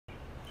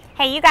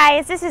Hey you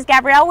guys, this is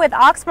Gabrielle with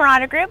Oxmoor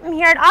Auto Group. I'm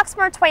here at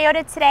Oxmoor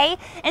Toyota today,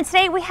 and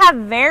today we have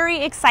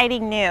very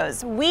exciting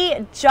news.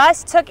 We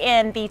just took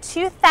in the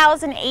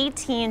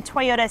 2018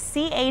 Toyota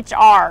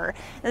C-HR.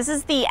 This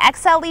is the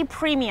XLE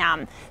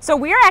Premium. So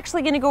we're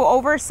actually going to go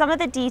over some of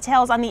the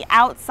details on the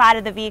outside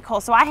of the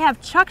vehicle. So I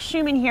have Chuck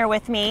Schumann here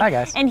with me. Hi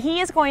guys. And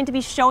he is going to be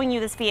showing you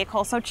this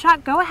vehicle. So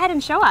Chuck, go ahead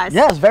and show us.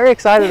 Yes, very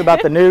excited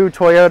about the new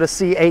Toyota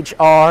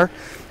C-HR.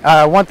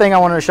 One thing I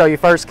wanted to show you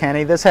first,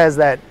 Kenny, this has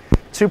that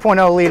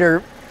 2.0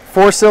 liter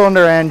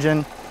 4-cylinder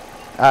engine,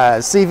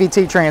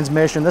 CVT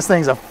transmission. This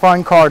thing's a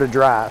fun car to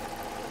drive.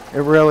 It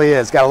really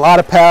is. Got a lot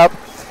of pep,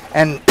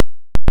 and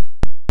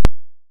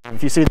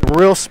if you see the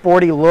real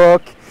sporty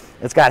look,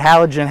 it's got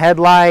halogen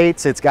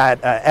headlights, it's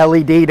got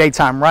LED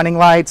daytime running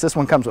lights. This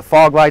one comes with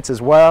fog lights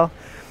as well,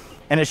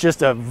 and it's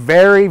just a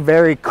very,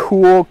 very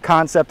cool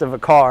concept of a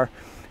car.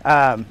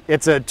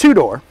 It's a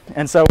two-door,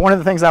 and so one of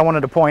the things I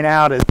wanted to point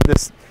out is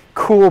this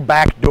cool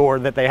back door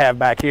that they have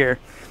back here.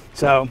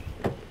 So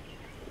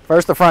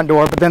first the front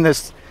door, but then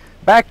this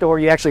back door,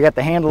 you actually got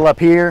the handle up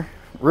here.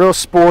 Real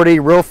sporty,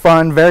 real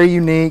fun, very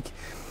unique.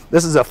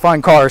 This is a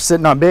fun car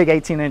sitting on big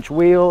 18-inch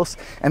wheels.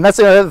 And that's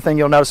the other thing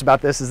you'll notice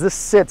about this is this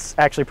sits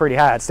actually pretty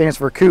high. It stands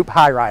for Coupe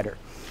High-Rider.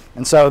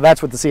 And so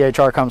that's what the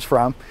C-HR comes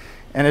from.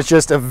 And it's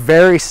just a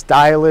very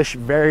stylish,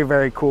 very,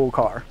 very cool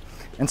car.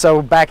 And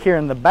so back here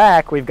in the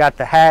back, we've got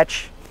the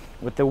hatch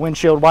with the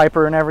windshield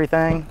wiper and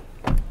everything.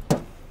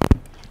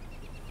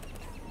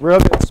 Real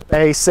good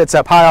space, sits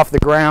up high off the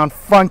ground,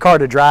 fun car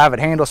to drive, it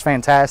handles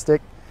fantastic.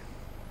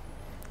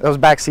 Those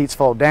back seats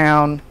fold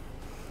down.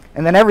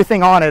 And then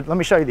everything on it, let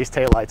me show you these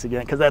taillights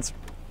again, because that's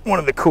one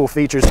of the cool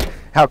features,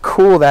 how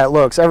cool that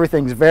looks.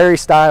 Everything's very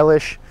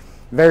stylish,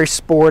 very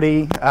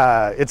sporty.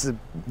 It's a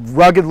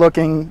rugged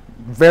looking,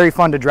 very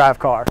fun to drive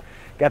car.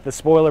 Got the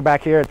spoiler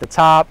back here at the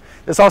top.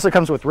 This also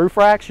comes with roof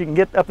racks. You can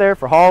get up there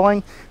for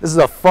hauling. This is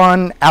a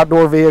fun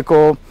outdoor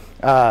vehicle.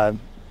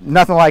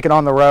 Nothing like it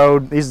on the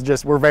road. These are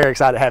just, we're very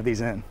excited to have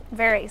these in.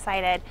 Very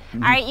excited.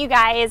 All right, you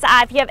guys,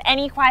 if you have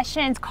any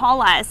questions,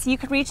 call us. You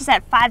can reach us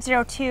at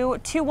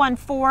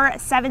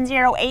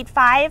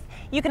 502-214-7085.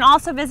 You can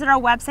also visit our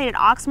website at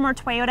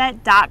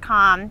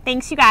oxmoortoyota.com.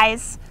 Thanks, you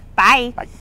guys. Bye. Bye.